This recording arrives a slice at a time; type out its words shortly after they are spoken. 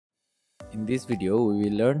In this video, we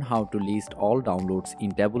will learn how to list all downloads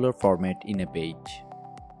in tabular format in a page.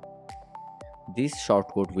 This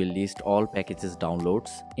shortcode will list all packages downloads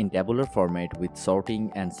in tabular format with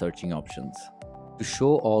sorting and searching options. To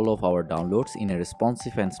show all of our downloads in a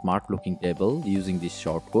responsive and smart looking table using this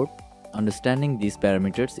shortcode, understanding these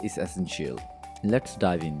parameters is essential. Let's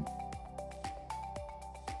dive in.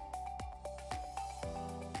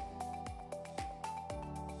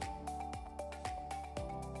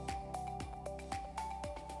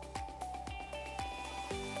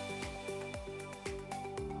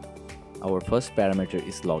 Our first parameter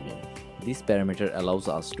is login. This parameter allows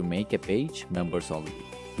us to make a page members only.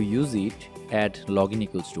 To use it, add login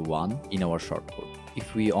equals to 1 in our shortcode.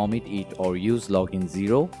 If we omit it or use login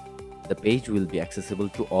 0, the page will be accessible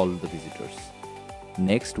to all the visitors.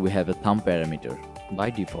 Next, we have a thumb parameter.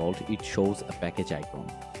 By default, it shows a package icon.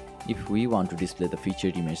 If we want to display the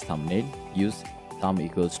featured image thumbnail, use thumb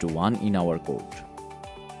equals to 1 in our code.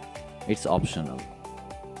 It's optional.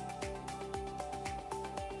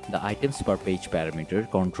 The items per page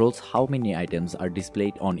parameter controls how many items are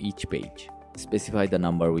displayed on each page. Specify the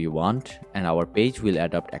number we want and our page will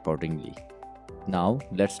adapt accordingly. Now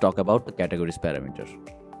let's talk about the categories parameter.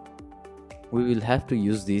 We will have to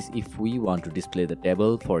use this if we want to display the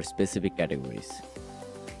table for specific categories.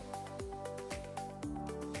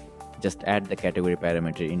 Just add the category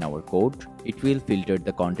parameter in our code. It will filter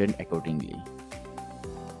the content accordingly.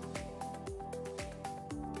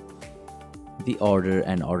 The order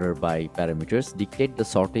and order by parameters dictate the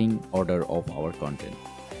sorting order of our content.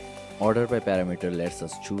 Order by parameter lets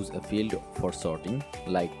us choose a field for sorting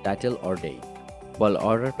like title or date, while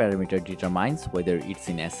order parameter determines whether it's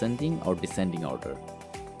in ascending or descending order.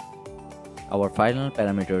 Our final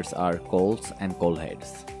parameters are calls and call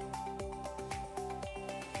heads.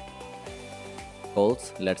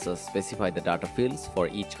 Calls lets us specify the data fields for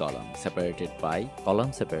each column separated by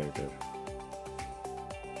column separator.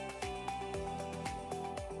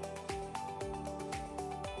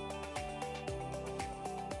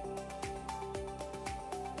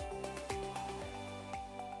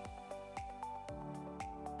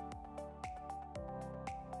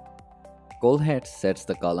 Call head sets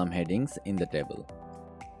the column headings in the table.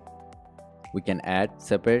 We can add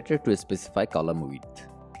separator to specify column width.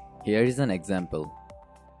 Here is an example.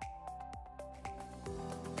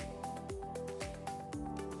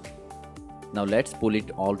 Now let's pull it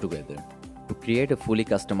all together. To create a fully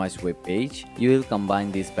customized web page, you will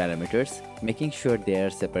combine these parameters, making sure they are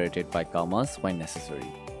separated by commas when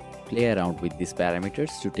necessary. Play around with these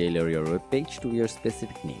parameters to tailor your web page to your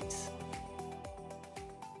specific needs.